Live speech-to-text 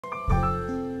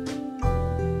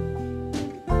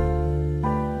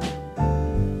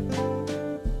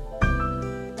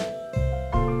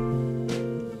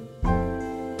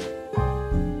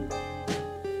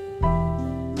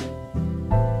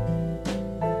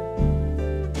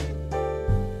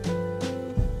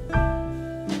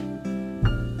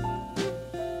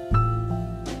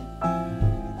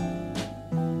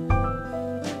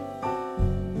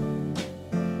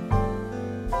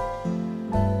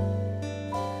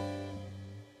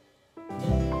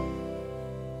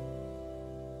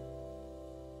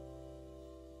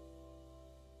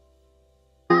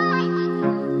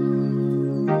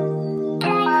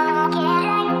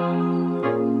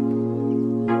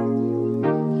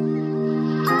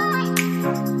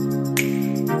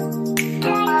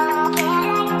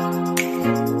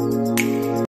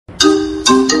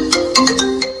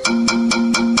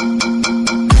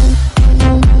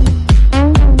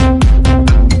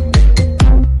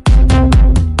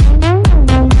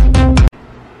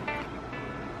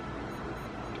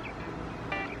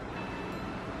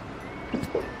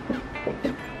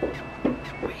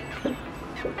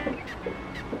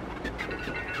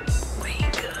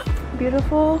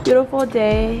beautiful, beautiful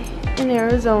day in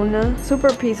Arizona.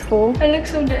 Super peaceful. I look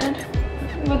so dead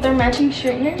with their matching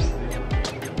straighteners.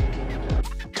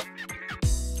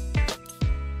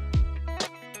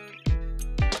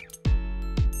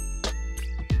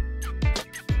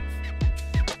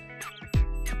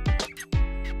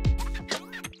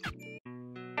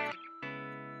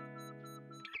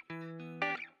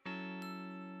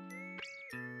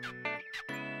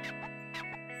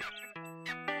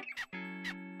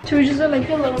 So we just look like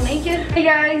a little naked. Hey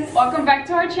guys, welcome back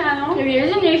to our channel. If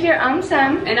you're new here, I'm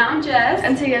Sam. And I'm Jess.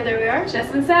 And together we are Jess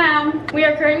and Sam. We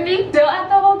are currently still at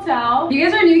the hotel. If you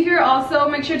guys are new here, also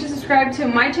make sure to subscribe to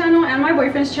my channel and my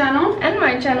boyfriend's channel. And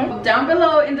my channel. Down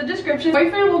below in the description,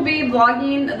 boyfriend will be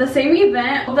vlogging the same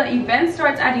event. The event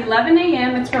starts at 11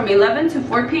 a.m. It's from 11 to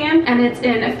 4 p.m. and it's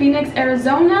in Phoenix,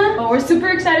 Arizona. We're super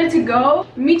excited to go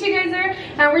meet you guys there.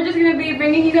 And we're just gonna be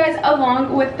bringing you guys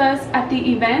along with us at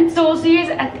the event. So we'll see you guys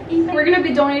at the event. We're gonna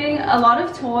be donating a lot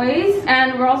of toys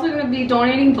and we're also gonna be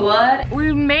donating blood.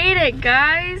 We made it,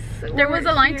 guys. There was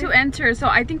a line to enter, so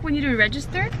I think we need to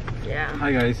register. Yeah.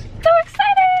 Hi guys. So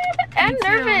excited and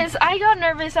nervous. I got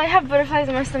nervous. I have butterflies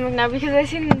in my stomach now because I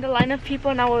seen the line of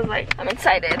people and I was like, I'm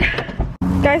excited.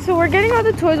 Guys, so we're getting all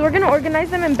the toys. We're gonna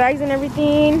organize them in bags and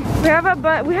everything. We have a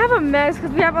mess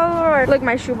because we have all of our, like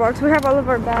my shoebox. We have all of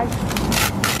our bags.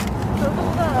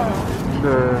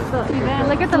 The event.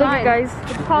 Look at the line, guys.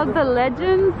 It's called the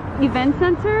Legends Event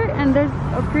Center, and there's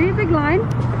a pretty big line.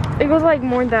 It goes like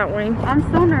more that way. I'm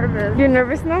so nervous. You're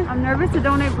nervous now? I'm nervous to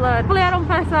donate blood. Hopefully I don't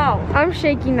pass out. I'm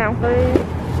shaking now.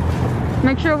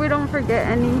 Make sure we don't forget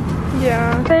any.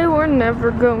 Yeah. They were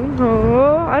never going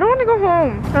home. I don't want to go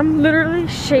home. I'm literally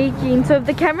shaking. So if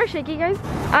the camera's shaky, guys,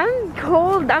 I'm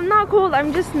cold. I'm not cold.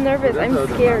 I'm just nervous. I'm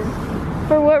scared.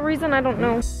 For what reason, I don't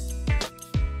know.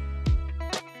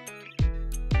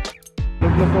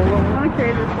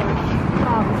 Okay, this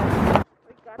one.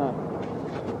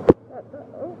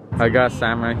 I got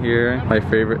Sam right here. My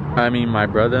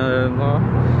brother-in-law.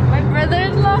 My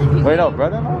brother-in-law? Wait, no,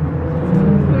 brother-in-law?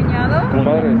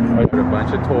 Cuñado? A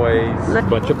bunch of toys, a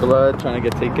bunch of blood trying to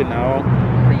get taken now.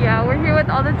 So yeah, we're here with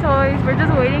all the toys. We're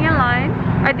just waiting in line.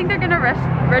 I think they're gonna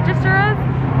register us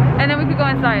and then we could go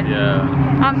inside. Yeah.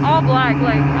 I'm all black,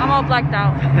 like I'm all blacked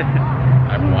out.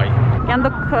 I'm white.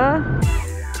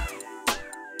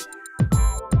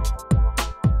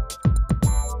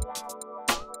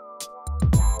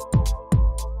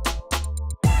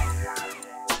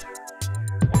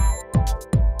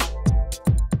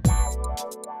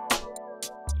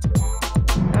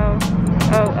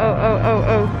 Oh.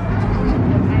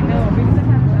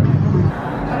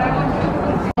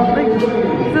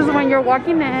 This is when you're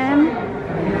walking in.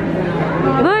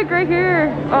 Look right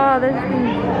here. Oh, there's.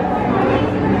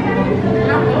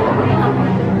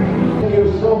 Thank you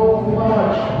so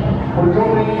much for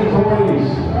donating toys.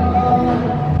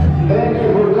 Thank you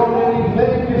for donating.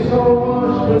 Thank you so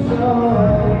much.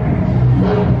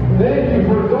 Thank you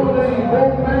for donating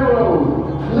bone marrow.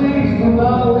 Please do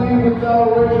not leave without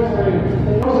registering.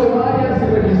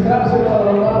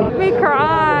 We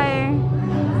cry.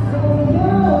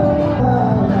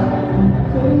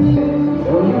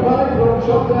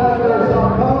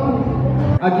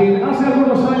 A quien hace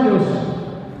algunos años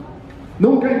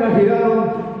nunca imaginaron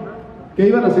que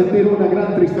iban a sentir una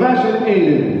gran tristeza.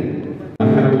 Aiden.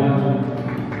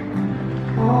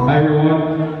 Hi everyone.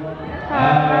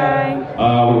 Hi.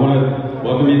 We want to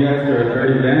welcome you guys to our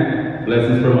third event,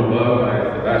 Blessings from Above by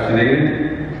Sebastian Aiden.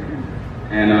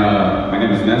 And my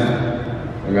name is Ness.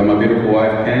 I got my beautiful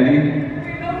wife, Candy.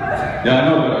 Yeah, I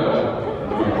know,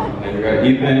 but we got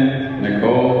Ethan,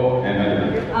 Nicole, and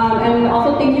and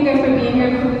also thank you guys for being here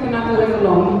because we cannot do this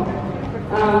alone.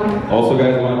 Also,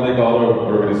 guys, I want to thank all the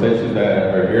organizations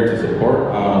that are here to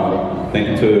support. Thank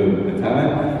you to the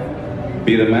talent,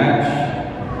 Be the Match.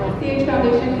 CH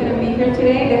Foundation couldn't be here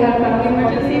today. They had a family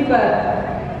emergency, but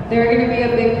they're going to be a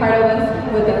big part of us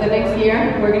within the next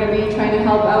year. We're going to be trying to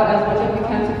help out as much as we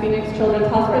can to Phoenix Children's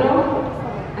Hospital.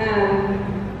 And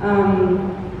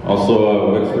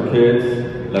also, Wix for Kids,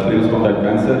 Latinos contra el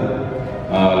Cáncer,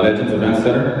 Legends Event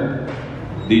Center,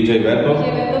 DJ Beto.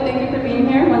 DJ Beto, thank you for being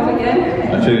here once again.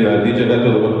 Actually, DJ Beto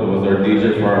was our DJ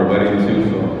for our wedding too,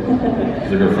 so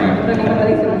he's a good friend.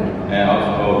 And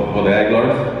also, the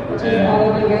AGUILARS.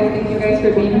 All of you guys, thank you guys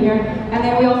for being here. And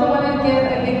then we also want to give a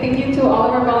big thank you to all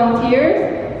of our volunteers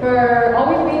for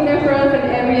always being there for us at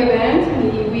every event.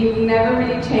 We never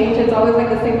really change. It's always like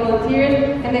the same volunteers,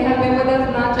 and they have been with us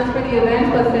not just for the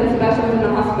event, but since Sebastian was in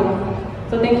the hospital.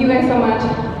 So thank you guys so much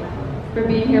for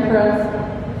being here for us.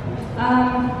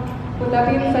 With that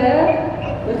being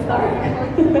said, let's start.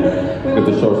 Get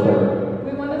the show started.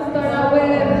 We want to start out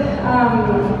with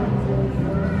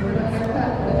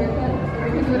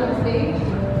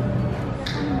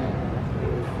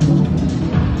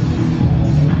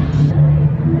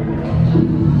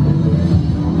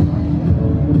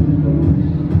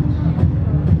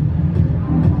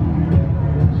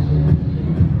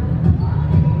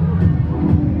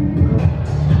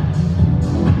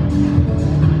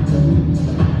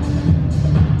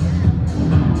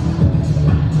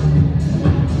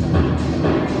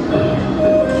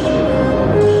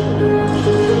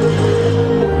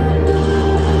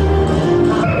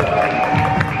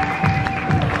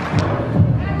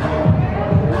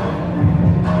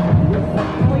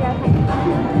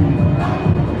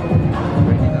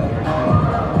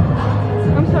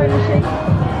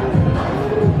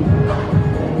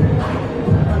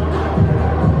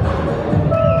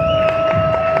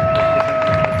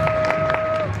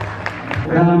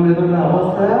Cada médula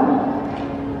ósea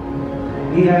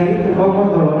y ahí un poco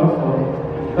doloroso,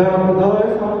 pero por todo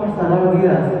eso vamos a salvar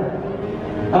vidas.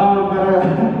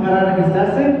 Para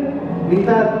registrarse,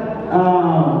 necesita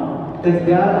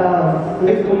textear a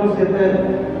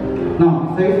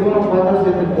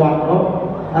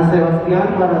 61474 a Sebastian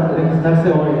para registrarse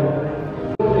hoy.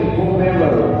 You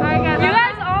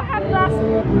guys all have lost.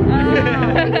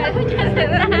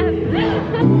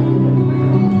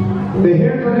 The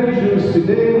hair donations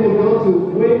today will go to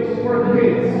Waves for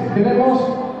Kids. Tenemos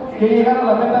que llegar a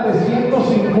la meta de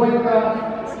 150.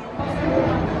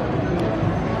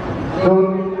 Con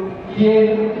quien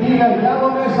diga ya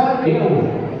doné algo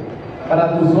para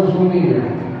tu social media.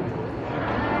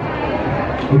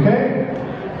 Okay?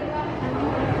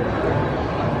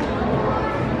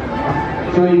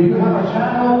 So if you have a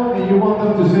channel and you want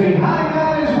them to say, hi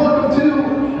guys, welcome to,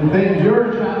 and then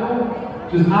your channel,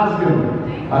 just ask them.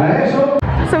 Para eso.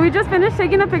 So we just finished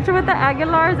taking a picture with the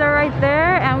Aguilars. They're right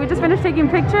there, and we just finished taking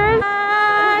pictures.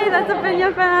 Hi, that's a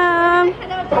Pinya fam.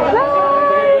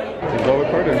 Hi.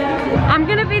 I'm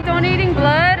gonna be donating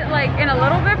blood like in a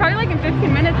little bit, probably like in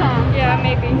 15 minutes, huh? Yeah,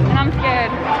 maybe. And I'm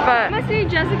scared, but I'm gonna see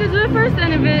Jessica do it first,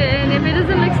 and if it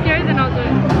doesn't look scary, then I'll do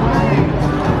it.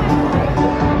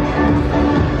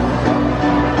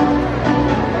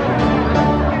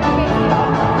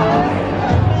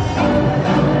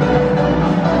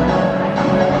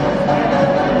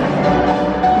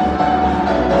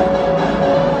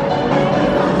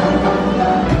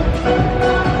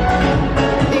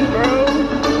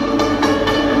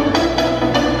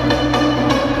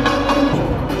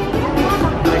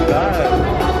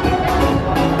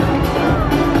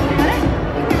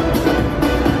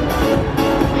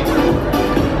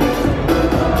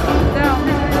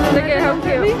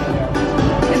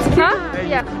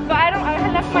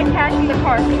 My cash in the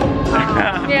car.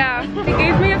 Yeah, they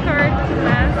gave me a card.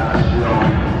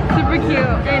 Super cute.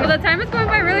 And the time is going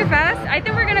by really fast. I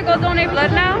think we're gonna go donate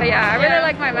blood now. But yeah, I really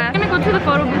like my mask. I'm gonna go to the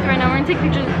photo booth right now. We're gonna take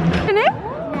pictures. Your name?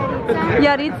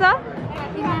 Yaritza?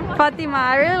 Fatima.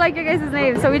 I really like your guys'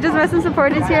 names. So we just met some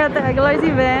supporters here at the Aguilars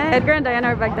event. Edgar and Diana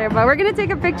are back there, but we're gonna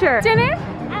take a picture. What's your name?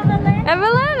 Evelyn.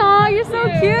 Evelyn? Oh, you're so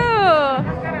cute.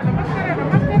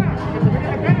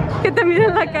 Que te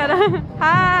miren la cara.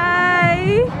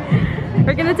 Hi.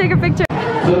 We're gonna take a picture.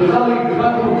 So they're gonna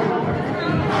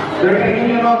give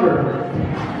you a number.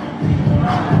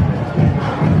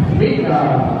 Mika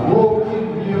will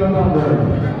give you a number.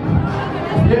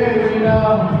 Yeah, Mika.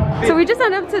 So we just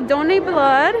signed up to donate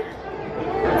blood.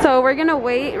 So we're gonna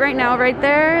wait right now, right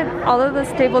there. All of the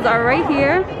tables are right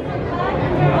here.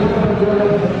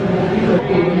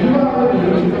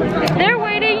 They're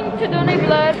waiting to donate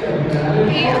blood.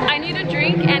 I need a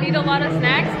drink and eat a lot of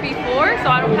snacks before, so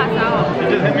I don't pass out.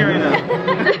 Just hit me right now.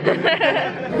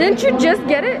 Didn't you just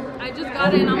get it? I just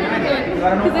got it and I'm gonna do it.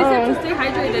 Because they said to stay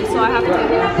hydrated, so I have to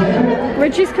take it.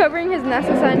 Richie's covering his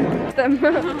NASA sign.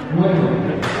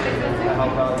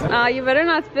 You better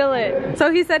not spill it.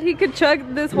 So he said he could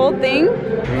chug this whole thing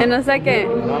in a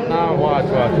second. No, watch.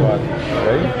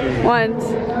 Ready? Once.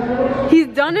 He's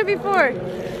done it before.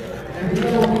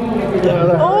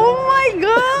 Oh my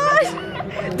gosh!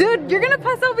 Dude, you're gonna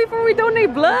pass out before we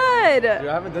donate blood. Dude,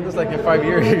 I haven't done this like in 5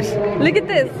 years. Look at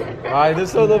this. Alright, there's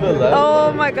still a little bit left.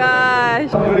 Oh my gosh.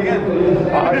 Do it again.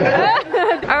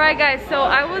 Alright guys, so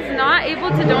I was not able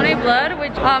to donate blood,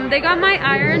 which they got my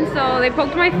iron, so they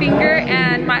poked my finger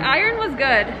and my iron was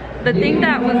good. The thing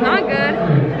that was not good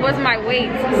was my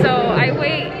weight. So I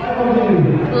weigh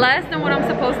less than what I'm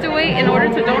supposed to weigh in order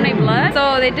to donate blood.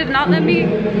 So they did not let me,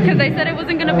 because they said it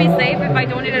wasn't gonna be safe if I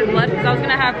donated blood, because I was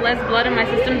gonna have less blood in my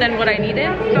system than what I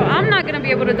needed. So I'm not gonna be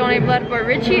able to donate blood, but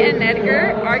Richie and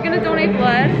Edgar are gonna donate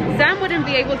blood. Sam wouldn't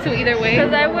be able to either way.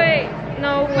 Because I weigh,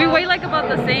 no. We weigh like about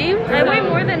the same. I weigh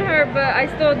more than her, but I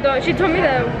still don't. She told me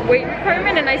the weight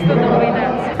requirement and I still don't weigh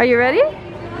that. Are you ready?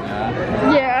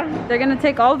 Yeah. They're gonna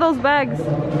take all those bags.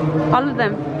 All of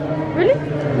them. Really?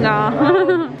 No.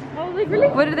 I was like, really?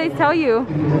 What did they tell you?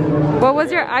 What was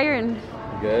your iron?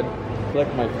 Good.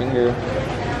 Flick my finger.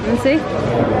 Let me see.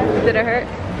 Did it hurt?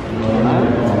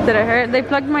 Did it hurt? They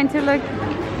plugged mine too, look.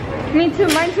 Me too,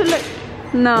 mine too, look.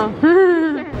 No.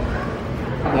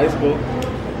 High school.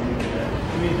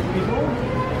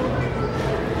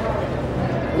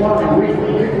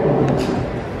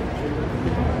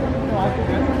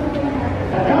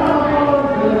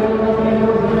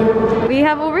 We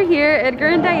have over here Edgar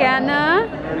and Diana.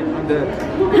 I'm dead.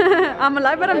 I'm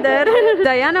alive, but I'm dead.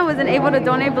 Diana wasn't able to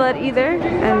donate blood either.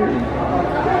 And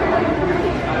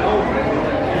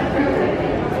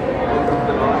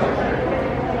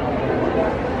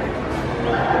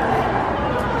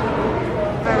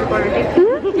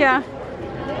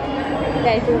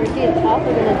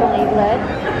blood.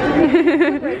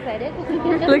 Super excited.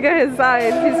 Look at his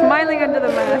eyes. He's smiling under the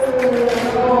mask.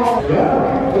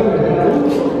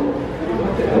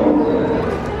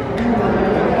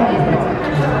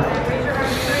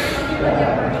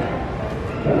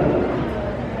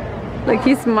 Like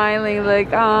he's smiling,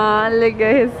 like, ah, look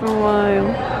at his smile.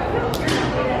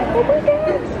 Oh my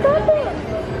god, stop it!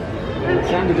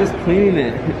 They're just cleaning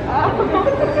it.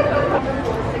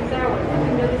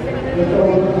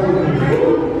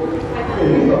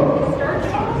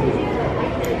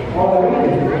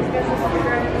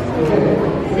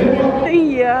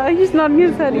 Yeah, he's nodding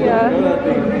his head, yeah.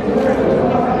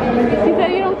 He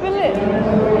said you don't feel it.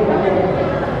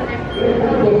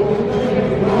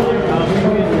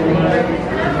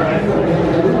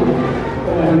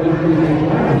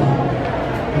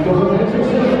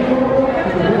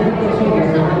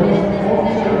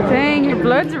 Dang, your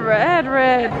blood's red.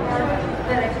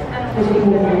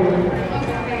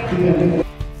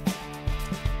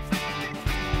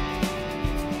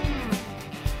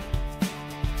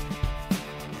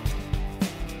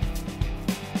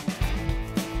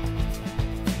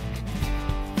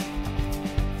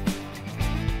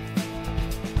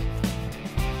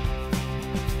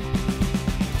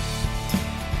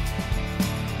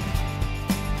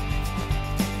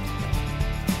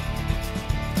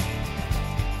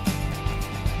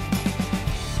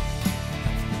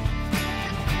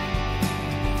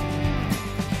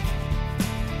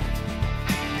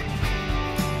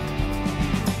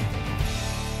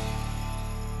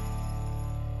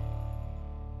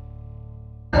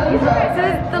 This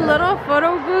is the little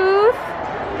photo booth.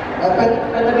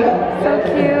 So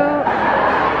cute.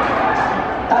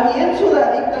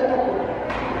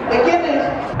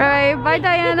 Alright, bye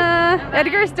Diana.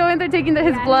 Edgar's still in there taking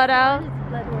his blood out.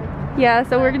 Yeah,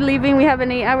 so we're leaving. We have an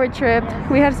 8-hour trip.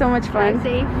 We had so much fun.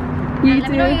 Safe. You Let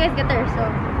too. me know when you guys get there, so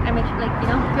I make sure, like, you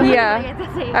know. Yeah.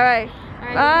 Alright.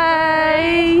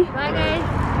 Bye. Bye guys.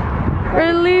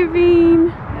 We're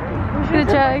leaving. Good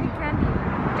job.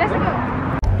 Jessica.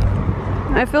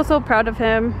 I feel so proud of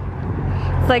him.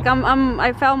 It's like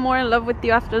I fell more in love with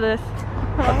you after this.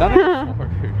 I've done it before.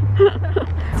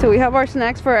 So we have our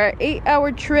snacks for our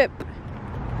 8-hour trip.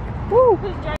 Woo!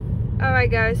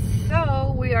 Alright guys,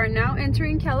 so we are now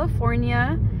entering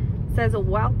California. It says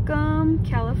welcome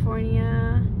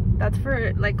California. That's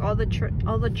for like all the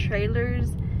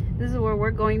trailers. This is where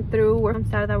we're going through. I'm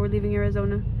sad that we're leaving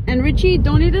Arizona. And Richie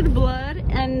donated blood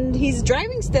and he's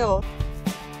driving still.